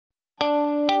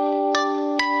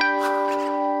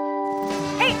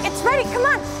ready, come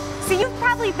on. So you've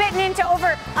probably bitten into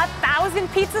over 1,000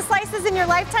 pizza slices in your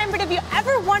lifetime, but have you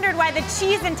ever wondered why the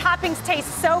cheese and toppings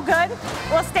taste so good?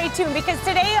 Well, stay tuned, because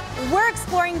today we're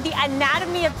exploring the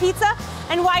anatomy of pizza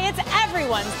and why it's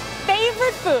everyone's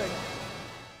favorite food.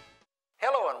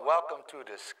 Hello and welcome to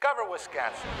Discover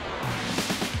Wisconsin.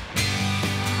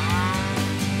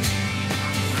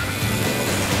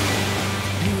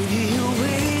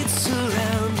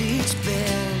 Around each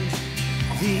bend,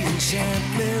 the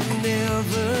enchantment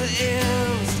never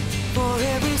ends. For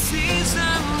every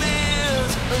season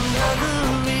there's another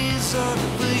reason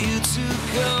for you to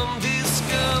come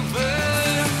discover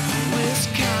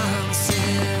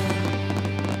Wisconsin.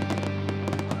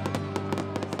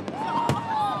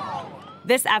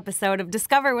 This episode of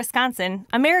Discover Wisconsin,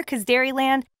 America's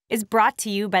Dairyland, is brought to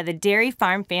you by the Dairy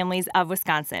Farm Families of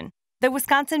Wisconsin, the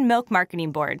Wisconsin Milk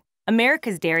Marketing Board.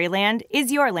 America's Dairyland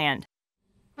is your land.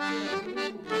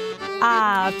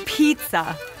 Ah,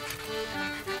 pizza.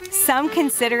 Some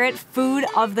consider it food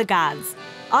of the gods.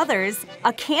 Others,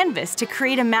 a canvas to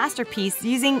create a masterpiece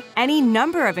using any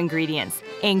number of ingredients,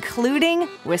 including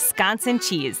Wisconsin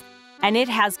cheese. And it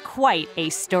has quite a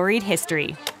storied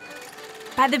history.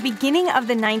 By the beginning of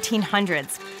the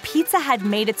 1900s, pizza had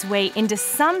made its way into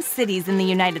some cities in the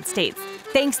United States,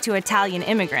 thanks to Italian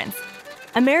immigrants.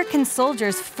 American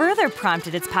soldiers further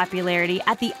prompted its popularity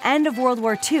at the end of World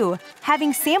War II,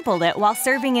 having sampled it while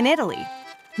serving in Italy.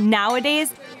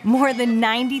 Nowadays, more than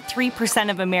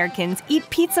 93% of Americans eat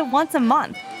pizza once a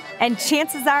month, and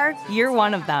chances are you're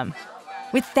one of them.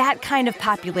 With that kind of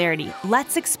popularity,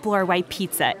 let's explore why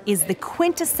pizza is the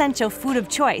quintessential food of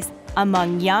choice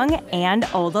among young and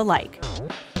old alike.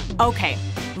 Okay,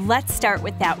 let's start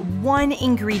with that one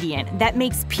ingredient that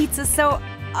makes pizza so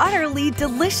utterly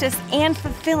delicious and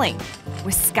fulfilling: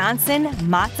 Wisconsin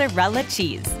mozzarella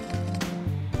cheese.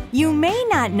 You may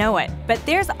not know it, but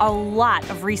there's a lot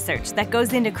of research that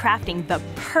goes into crafting the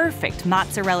perfect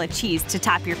mozzarella cheese to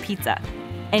top your pizza.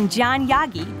 And John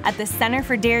Yagi at the Center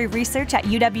for Dairy Research at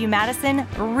UW-Madison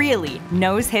really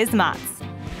knows his mozz.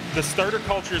 The starter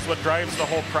culture is what drives the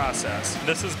whole process.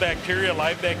 This is bacteria,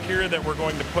 live bacteria, that we're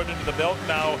going to put into the milk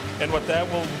now, and what that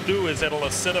will do is it'll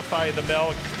acidify the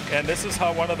milk, and this is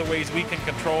how one of the ways we can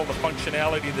control the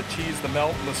functionality of the cheese, the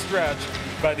melt and the stretch,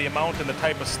 by the amount and the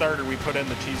type of starter we put in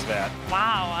the cheese vat.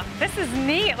 Wow, this is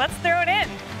neat. Let's throw it in.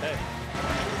 Okay.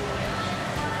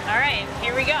 All right,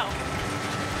 here we go.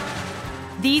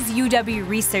 These UW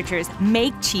researchers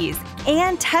make cheese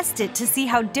and test it to see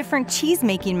how different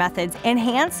cheese-making methods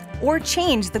enhance or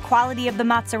change the quality of the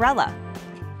mozzarella.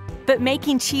 But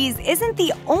making cheese isn't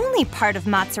the only part of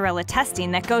mozzarella testing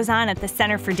that goes on at the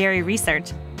Center for Dairy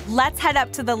Research. Let's head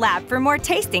up to the lab for more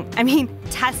testing.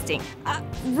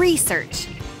 Research.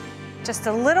 Just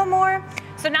a little more.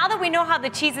 So now that we know how the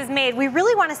cheese is made, we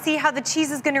really want to see how the cheese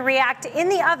is going to react in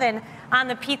the oven on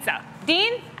the pizza.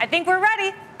 Dean, I think we're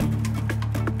ready.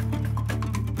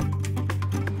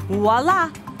 Voila!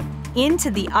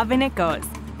 Into the oven it goes.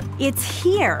 It's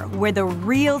here where the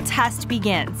real test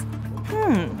begins.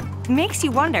 Makes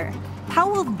you wonder, how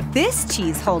will this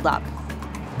cheese hold up?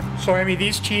 So, Emmy,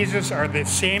 these cheeses are the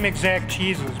same exact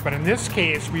cheeses, but in this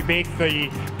case, we bake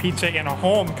the pizza in a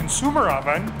home consumer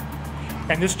oven,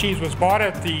 and this cheese was bought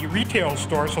at the retail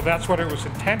store, so that's what it was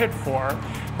intended for.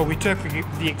 But we took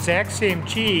the exact same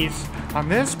cheese on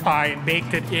this pie and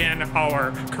baked it in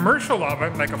our commercial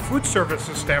oven, like a food service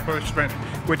establishment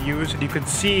would use, and you can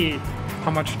see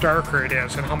how much darker it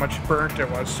is and how much burnt it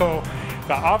was. So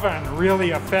the oven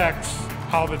really affects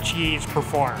how the cheese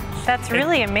performs. That's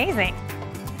really amazing.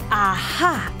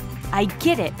 Aha! I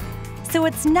get it. So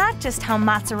it's not just how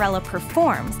mozzarella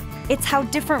performs, it's how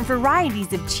different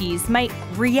varieties of cheese might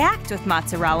react with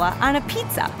mozzarella on a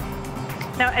pizza.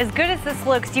 Now, as good as this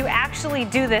looks, you actually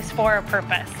do this for a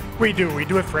purpose. We do. We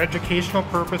do it for educational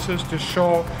purposes to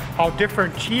show how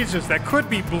different cheeses that could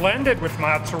be blended with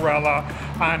mozzarella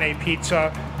on a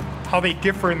pizza, how they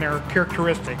differ in their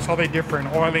characteristics, how they differ in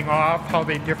oiling off, how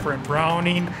they differ in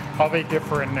browning, how they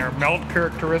differ in their melt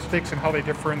characteristics, and how they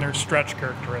differ in their stretch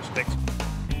characteristics.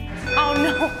 Oh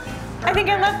no, I think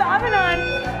I left the oven on.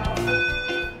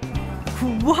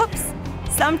 Whoops!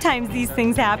 Sometimes these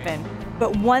things happen.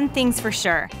 But one thing's for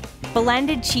sure,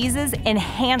 blended cheeses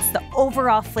enhance the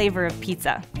overall flavor of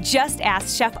pizza. Just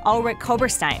ask Chef Ulrich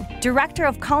Koberstein, Director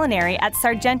of Culinary at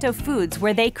Sargento Foods,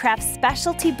 where they craft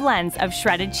specialty blends of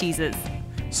shredded cheeses.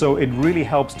 So it really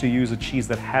helps to use a cheese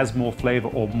that has more flavor,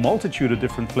 or multitude of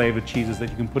different flavored cheeses that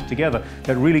you can put together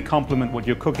that really complement what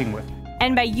you're cooking with.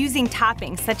 And by using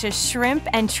toppings such as shrimp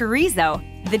and chorizo,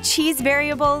 the cheese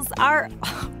variables are,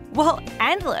 well,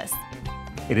 endless.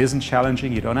 It isn't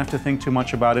challenging, you don't have to think too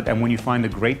much about it, and when you find a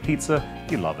great pizza,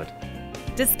 you love it.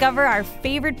 Discover our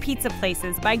favorite pizza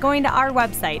places by going to our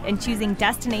website and choosing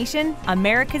destination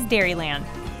America's Dairyland.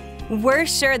 We're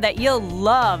sure that you'll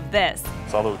love this.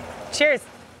 Salud. Cheers.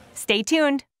 Stay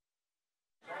tuned.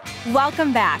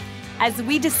 Welcome back as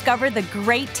we discover the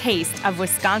great taste of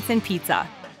Wisconsin pizza.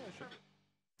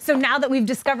 So now that we've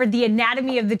discovered the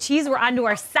anatomy of the cheese, we're on to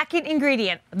our second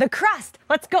ingredient, the crust.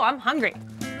 Let's go, I'm hungry.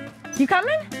 You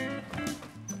coming?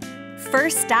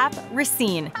 First stop,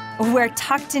 Racine, where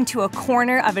tucked into a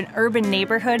corner of an urban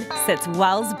neighborhood sits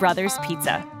Wells Brothers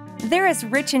Pizza. They're as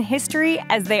rich in history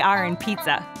as they are in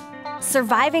pizza.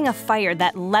 Surviving a fire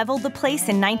that leveled the place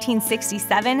in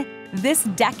 1967, this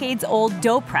decades-old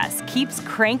dough press keeps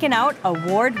cranking out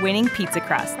award-winning pizza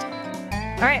crust.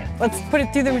 All right, let's put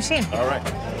it through the machine. All right.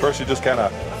 First, you just kind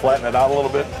of flatten it out a little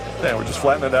bit. Yeah, we're just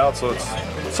flattening it out so it's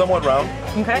somewhat round.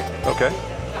 Okay. Okay.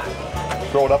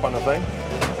 Throw it up on the thing,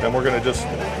 and we're going to just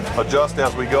adjust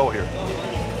as we go here.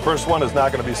 First one is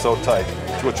not going to be so tight.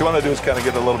 So what you want to do is kind of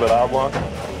get it a little bit oblong.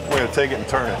 We're going to take it and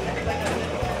turn it.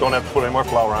 Don't have to put any more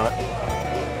flour on it.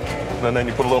 And then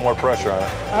you put a little more pressure on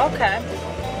it. Okay.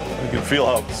 You can feel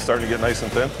how it's starting to get nice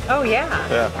and thin. Oh, yeah.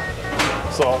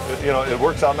 Yeah. So, you know, it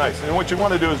works out nice. And what you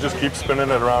want to do is just keep spinning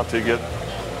it around till you get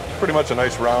pretty much a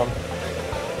nice round.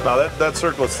 Now that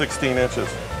circle is 16 inches.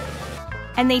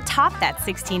 And they top that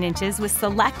 16 inches with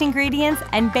select ingredients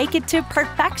and bake it to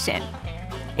perfection.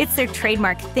 It's their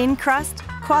trademark thin crust,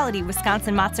 quality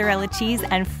Wisconsin mozzarella cheese,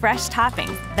 and fresh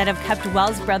toppings that have kept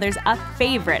Wells Brothers a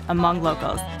favorite among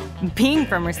locals. Being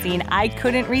from Racine, I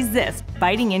couldn't resist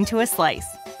biting into a slice.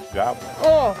 Yeah.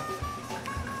 Oh,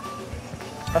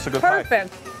 That's a good pie.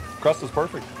 perfect. Crust is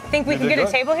perfect. Think we You can did get a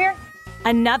good. table here?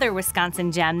 Another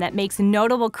Wisconsin gem that makes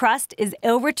notable crust is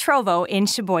Il Ritrovo in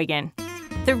Sheboygan.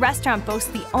 The restaurant boasts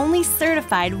the only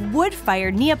certified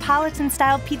wood-fired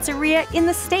Neapolitan-style pizzeria in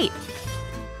the state.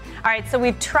 All right, so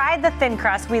we've tried the thin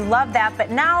crust. We love that, but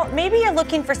now maybe you're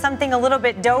looking for something a little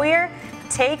bit doughier.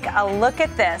 Take a look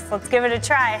at this. Let's give it a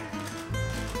try.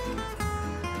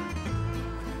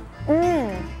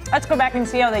 Let's go back and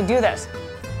see how they do this.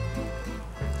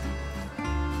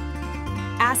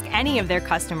 Ask any of their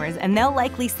customers, and they'll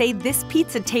likely say this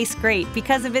pizza tastes great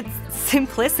because of its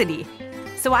simplicity.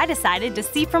 So I decided to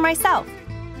see for myself.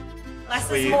 Less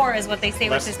is more is what they say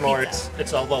with Less this is more. pizza.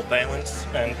 It's all about balance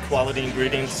and quality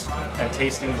ingredients and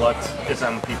tasting what is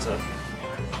on the pizza.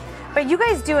 But you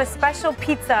guys do a special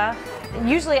pizza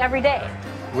usually every day.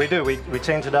 We do. We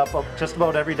change it up just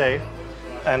about every day,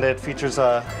 and it features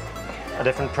a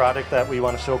different product that we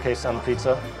want to showcase on the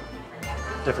pizza.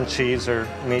 Different cheese or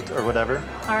meat or whatever.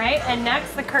 All right, and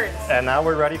next, the curds. And now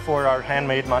we're ready for our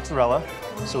handmade mozzarella.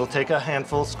 So we'll take a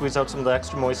handful, squeeze out some of the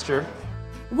extra moisture.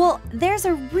 Well, there's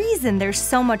a reason there's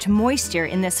so much moisture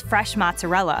in this fresh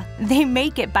mozzarella. They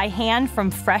make it by hand from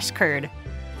fresh curd.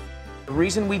 The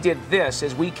reason we did this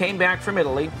is we came back from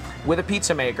Italy with a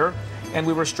pizza maker, and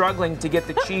we were struggling to get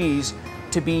the cheese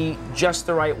to be just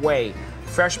the right way.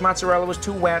 Fresh mozzarella was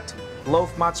too wet.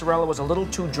 Loaf mozzarella was a little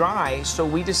too dry, so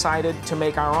we decided to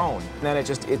make our own. And then it's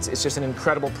just an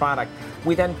incredible product.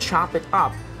 We then chop it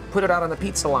up, put it out on the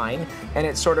pizza line, and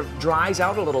it sort of dries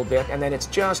out a little bit, and then it's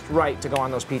just right to go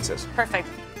on those pizzas. Perfect.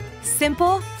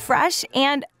 Simple, fresh,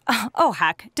 and, oh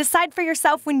heck, decide for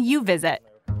yourself when you visit.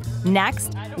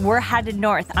 Next, we're headed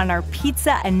north on our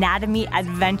pizza anatomy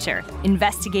adventure,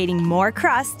 investigating more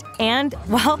crust and,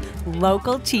 well,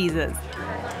 local cheeses.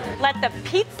 Let the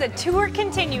pizza tour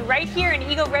continue right here in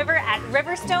Eagle River at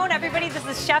Riverstone. Everybody, this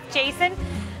is Chef Jason.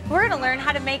 We're gonna learn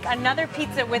how to make another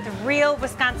pizza with real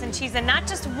Wisconsin cheese, and not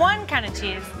just one kind of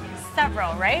cheese,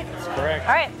 several, right? That's correct.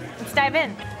 All right, let's dive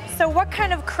in. So what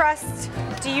kind of crust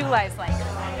do you guys like?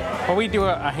 Well, we do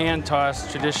a hand-tossed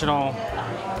traditional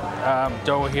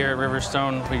dough here at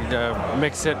Riverstone. We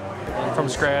mix it from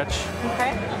scratch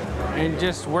Okay. and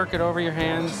just work it over your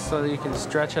hands so that you can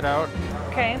stretch it out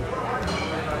Okay.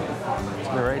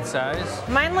 to the right size.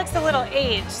 Mine looks a little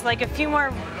aged, like a few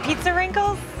more pizza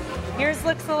wrinkles. Yours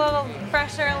looks a little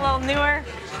fresher, a little newer.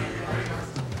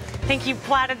 Think you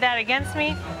plotted that against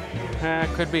me?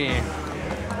 Could be.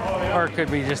 Or it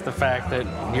could be just the fact that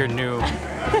you're new.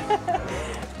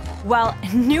 Well,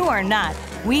 new or not,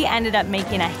 we ended up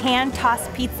making a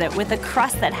hand-tossed pizza with a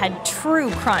crust that had true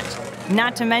crunch,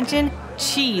 not to mention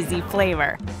cheesy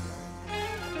flavor.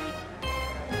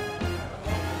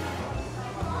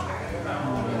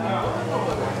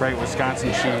 Right Wisconsin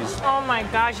cheese. Oh my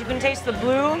gosh, you can taste the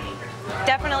blue,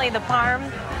 definitely the parm.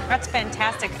 That's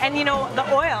fantastic. And you know, the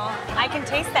oil, I can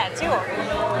taste that too.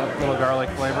 A little garlic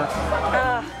flavor.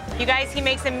 You guys, he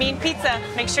makes a mean pizza.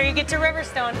 Make sure you get to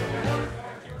Riverstone.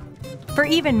 For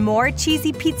even more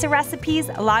cheesy pizza recipes,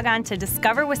 log on to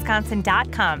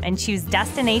discoverwisconsin.com and choose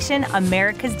Destination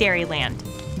America's Dairyland.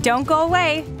 Don't go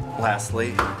away.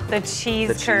 Lastly, the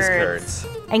cheese curds.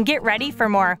 And get ready for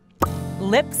more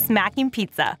lip-smacking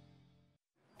pizza.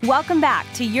 Welcome back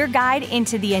to your guide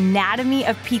into the anatomy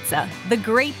of pizza, the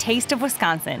great taste of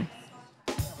Wisconsin.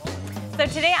 So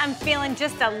today I'm feeling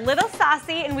just a little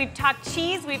saucy, and we've talked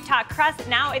cheese, we've talked crust.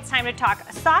 Now it's time to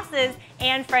talk sauces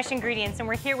and fresh ingredients. And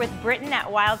we're here with Britton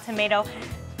at Wild Tomato.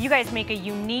 You guys make a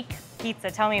unique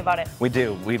pizza. Tell me about it. we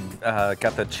do. We've got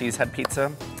the cheesehead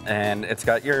pizza, and it's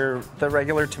got the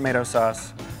regular tomato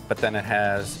sauce, but then it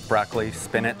has broccoli,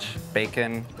 spinach,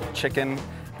 bacon, chicken,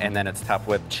 and then it's topped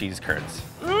with cheese curds.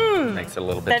 Makes it a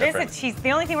little bit different. That is a cheese.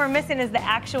 The only thing we're missing is the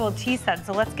actual cheese head,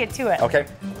 so let's get to it. Okay.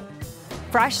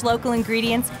 Fresh local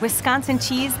ingredients, Wisconsin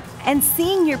cheese, and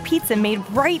seeing your pizza made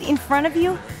right in front of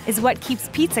you is what keeps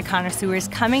pizza connoisseurs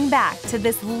coming back to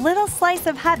this little slice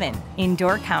of heaven in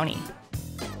Door County.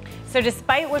 So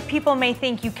despite what people may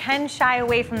think, you can shy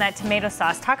away from that tomato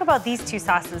sauce. Talk about these two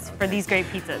sauces for these great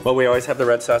pizzas. Well, we always have the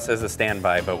red sauce as a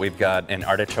standby, but we've got an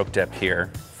artichoke dip here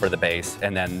for the base,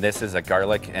 and then this is a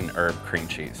garlic and herb cream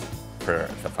cheese for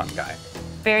the fun guy.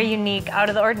 Very unique, out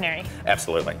of the ordinary.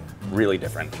 Absolutely. Really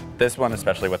different. This one,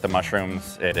 especially with the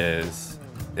mushrooms, it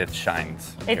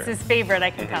shines. It's here. his favorite,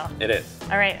 I can tell. It is.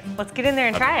 All right, let's get in there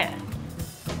and try it.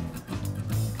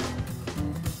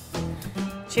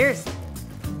 Cheers.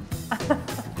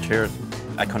 Cheers.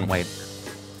 I couldn't wait.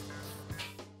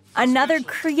 Another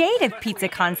creative pizza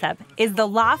concept is the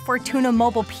La Fortuna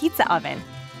mobile pizza oven.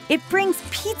 It brings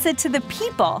pizza to the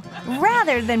people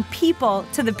rather than people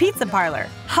to the pizza parlor.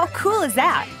 How cool is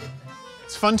that?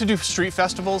 It's fun to do street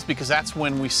festivals because that's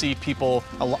when we see people,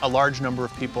 a large number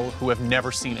of people who have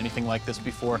never seen anything like this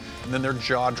before, and then their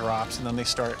jaw drops and then they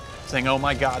start saying, oh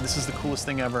my God, this is the coolest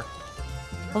thing ever.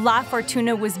 La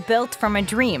Fortuna was built from a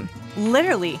dream,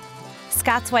 literally.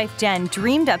 Scott's wife Jen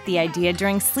dreamed up the idea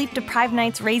during sleep-deprived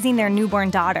nights raising their newborn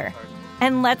daughter.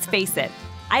 And let's face it,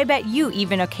 I bet you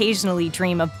even occasionally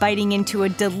dream of biting into a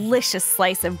delicious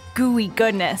slice of gooey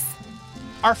goodness.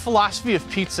 Our philosophy of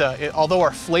pizza, although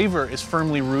our flavor is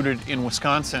firmly rooted in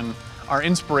Wisconsin, our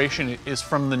inspiration is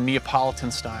from the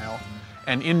Neapolitan style.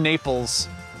 And in Naples,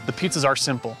 the pizzas are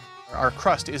simple. Our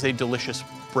crust is a delicious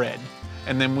bread.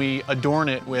 And then we adorn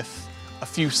it with a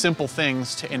few simple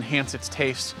things to enhance its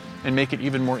taste and make it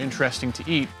even more interesting to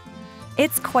eat.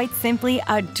 It's quite simply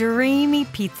a dreamy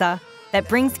pizza that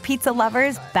brings pizza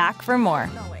lovers back for more.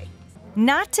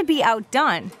 Not to be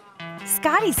outdone,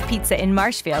 Scotty's Pizza in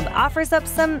Marshfield offers up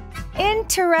some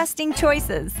interesting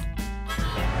choices.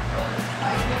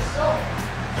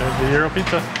 There's the Euro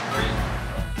pizza.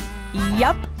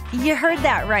 Yup, you heard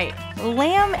that right.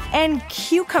 Lamb and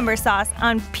cucumber sauce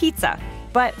on pizza.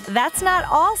 But that's not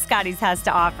all Scotty's has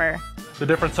to offer. The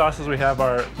different sauces we have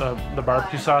are the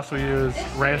barbecue sauce we use,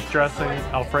 ranch dressing,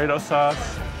 Alfredo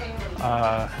sauce,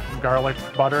 garlic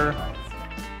butter.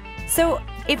 So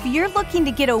if you're looking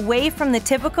to get away from the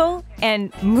typical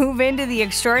and move into the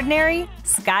extraordinary,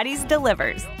 Scotty's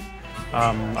delivers.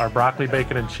 Our broccoli,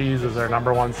 bacon, and cheese is our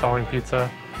 #1 selling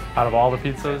pizza out of all the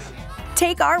pizzas.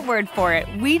 Take our word for it.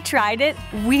 We tried it,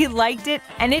 we liked it,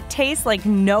 and it tastes like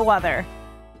no other.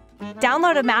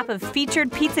 Download a map of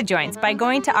featured pizza joints by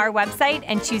going to our website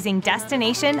and choosing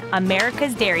Destination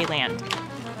America's Dairyland.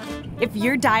 If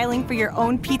you're dialing for your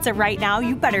own pizza right now,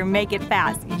 you better make it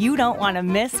fast. You don't want to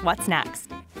miss what's next.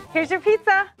 Here's your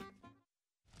pizza.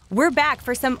 We're back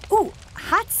for some,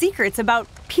 hot secrets about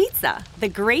pizza, the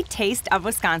great taste of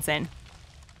Wisconsin.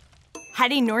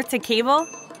 Heading north to Cable,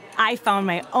 I found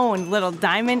my own little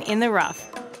diamond in the rough.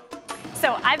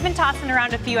 So I've been tossing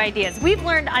around a few ideas. We've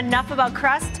learned enough about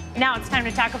crust. Now it's time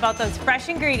to talk about those fresh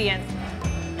ingredients.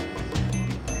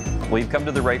 Well, you've come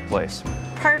to the right place.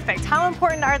 Perfect. How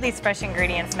important are these fresh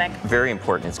ingredients, Mick? Very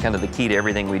important. It's kind of the key to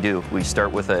everything we do. We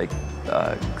start with a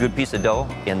good piece of dough,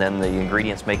 and then the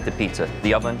ingredients make the pizza.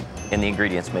 The oven and the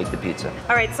ingredients make the pizza.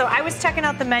 All right, so I was checking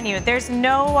out the menu. There's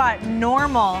no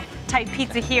normal type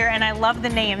pizza here, and I love the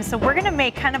name. So we're gonna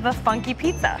make kind of a funky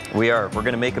pizza. We are. We're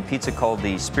going to make a pizza called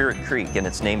the Spirit Creek, and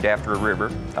it's named after a river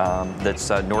that's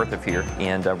north of here.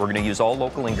 And we're going to use all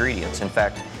local ingredients. In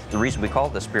fact, the reason we call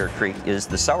it the Spirit Creek is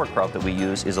the sauerkraut that we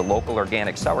use is a local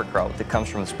organic sauerkraut that comes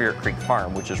from the Spirit Creek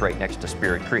farm, which is right next to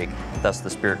Spirit Creek, thus the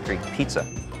Spirit Creek Pizza.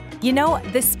 You know,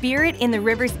 the spirit in the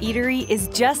Rivers Eatery is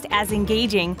just as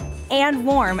engaging and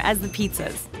warm as the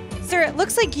pizzas. Sir, it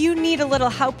looks like you need a little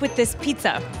help with this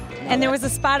pizza. And there was a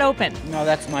spot open. No,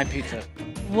 that's my pizza.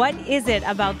 What is it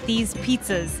about these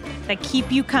pizzas that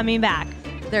keep you coming back?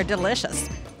 They're delicious.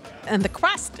 And the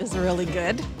crust is really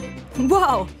good.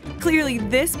 Whoa, Clearly,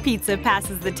 this pizza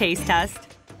passes the taste test.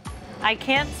 I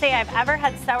can't say I've ever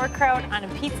had sauerkraut on a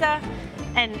pizza,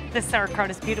 and this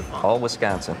sauerkraut is beautiful. All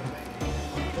Wisconsin.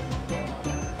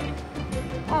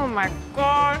 Oh my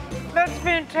gosh, that's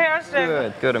fantastic.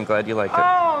 Good, good. I'm glad you like it.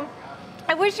 Oh,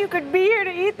 I wish you could be here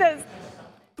to eat this.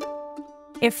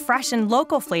 If fresh and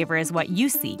local flavor is what you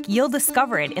seek, you'll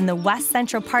discover it in the west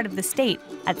central part of the state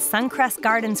at Suncrest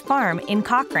Gardens Farm in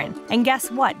Cochrane. And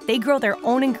guess what? They grow their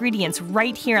own ingredients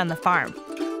right here on the farm.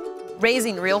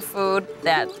 Raising real food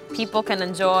that people can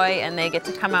enjoy, and they get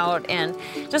to come out and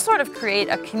just sort of create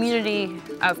a community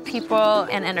of people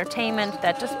and entertainment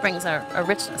that just brings a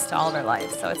richness to all of our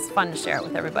lives. So it's fun to share it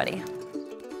with everybody.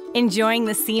 Enjoying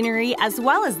the scenery as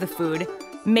well as the food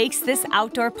makes this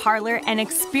outdoor parlor an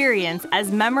experience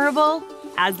as memorable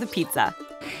as the pizza.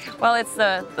 Well, it's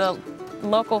the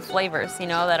local flavors, you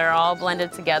know, that are all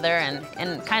blended together and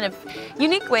in kind of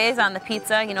unique ways on the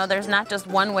pizza. You know, there's not just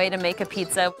one way to make a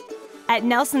pizza. At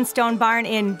Nelson Stone Barn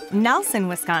in Nelson,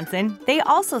 Wisconsin, they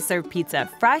also serve pizza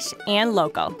fresh and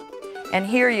local. And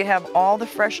here you have all the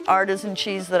fresh artisan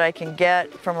cheese that I can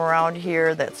get from around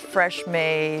here that's fresh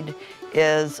made,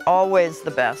 is always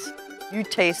the best. You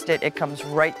taste it, it comes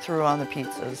right through on the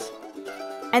pizzas.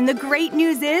 And the great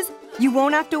news is, you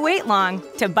won't have to wait long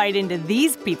to bite into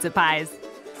these pizza pies.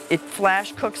 It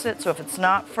flash cooks it, so if it's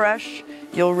not fresh,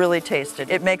 you'll really taste it.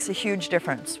 It makes a huge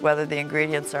difference whether the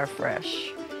ingredients are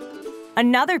fresh.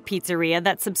 Another pizzeria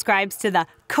that subscribes to the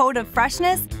Code of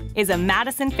Freshness is a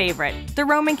Madison favorite, the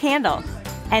Roman Candle.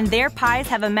 And their pies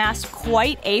have amassed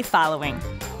quite a following.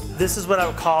 This is what I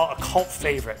would call a cult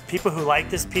favorite. People who like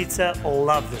this pizza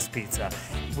love this pizza.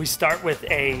 We start with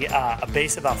a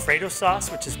base of Alfredo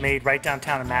sauce, which is made right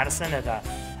downtown in Madison at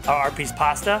RP's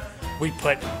Pasta. We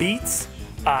put beets,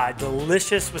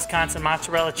 delicious Wisconsin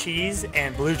mozzarella cheese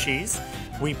and blue cheese.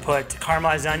 We put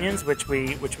caramelized onions, which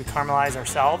we caramelize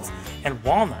ourselves, and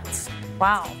walnuts.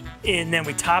 Wow. And then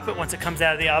we top it once it comes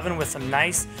out of the oven with some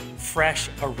nice, fresh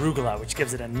arugula, which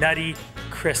gives it a nutty,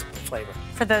 crisp flavor.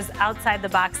 For those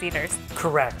outside-the-box eaters.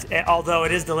 Correct, although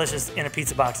it is delicious in a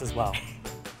pizza box as well.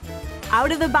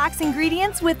 Out-of-the-box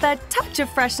ingredients with a touch of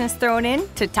freshness thrown in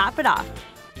to top it off.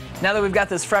 Now that we've got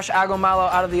this fresh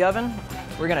agomalo out of the oven,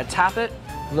 we're gonna top it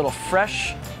with a little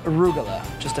fresh arugula,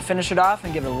 just to finish it off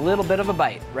and give it a little bit of a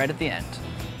bite right at the end.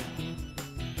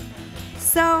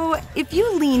 So, if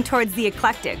you lean towards the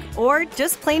eclectic or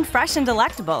just plain fresh and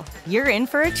delectable, you're in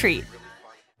for a treat.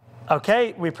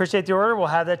 Okay, we appreciate the order. We'll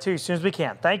have that to you as soon as we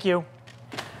can. Thank you.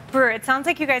 Brewer, it sounds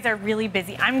like you guys are really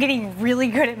busy. I'm getting really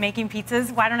good at making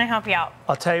pizzas. Why don't I help you out?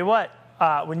 I'll tell you what,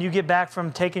 when you get back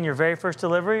from taking your very first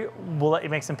delivery, we'll let you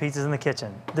make some pizzas in the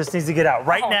kitchen. This needs to get out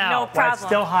right now no while problem. it's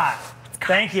still hot.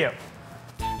 Thank you.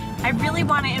 I really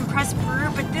want to impress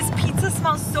Brewer, but this pizza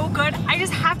smells so good, I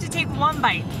just have to take one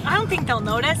bite. I don't think they'll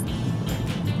notice.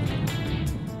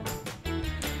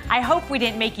 I hope we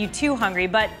didn't make you too hungry,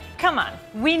 but come on,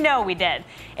 we know we did.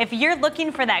 If you're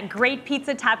looking for that great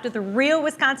pizza topped with real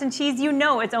Wisconsin cheese, you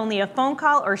know it's only a phone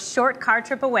call or short car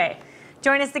trip away.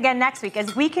 Join us again next week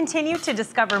as we continue to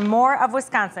discover more of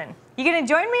Wisconsin. You gonna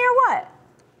join me or what?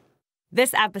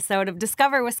 This episode of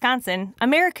Discover Wisconsin,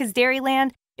 America's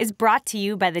Dairyland, is brought to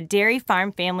you by the Dairy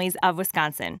Farm Families of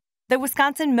Wisconsin, the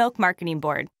Wisconsin Milk Marketing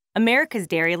Board. America's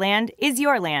Dairyland is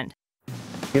your land.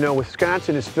 You know,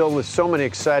 Wisconsin is filled with so many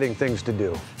exciting things to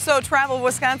do. So travel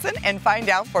Wisconsin and find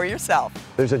out for yourself.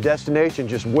 There's a destination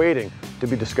just waiting to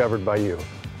be discovered by you.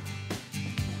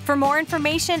 For more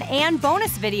information and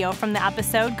bonus video from the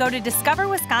episode, go to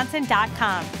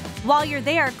discoverwisconsin.com. While you're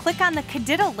there, click on the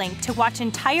Cadiddle link to watch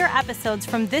entire episodes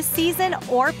from this season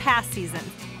or past seasons.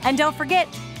 And don't forget,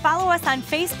 follow us on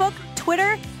Facebook,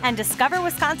 Twitter, and Discover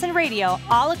Wisconsin Radio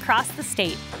all across the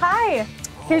state. Hi,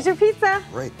 here's your pizza.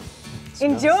 Right.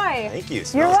 Enjoy. Thank you. You're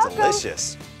Smells welcome.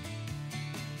 delicious.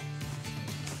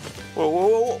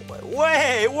 Whoa,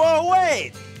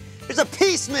 wait. There's a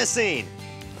piece missing.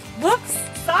 Whoops,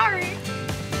 sorry.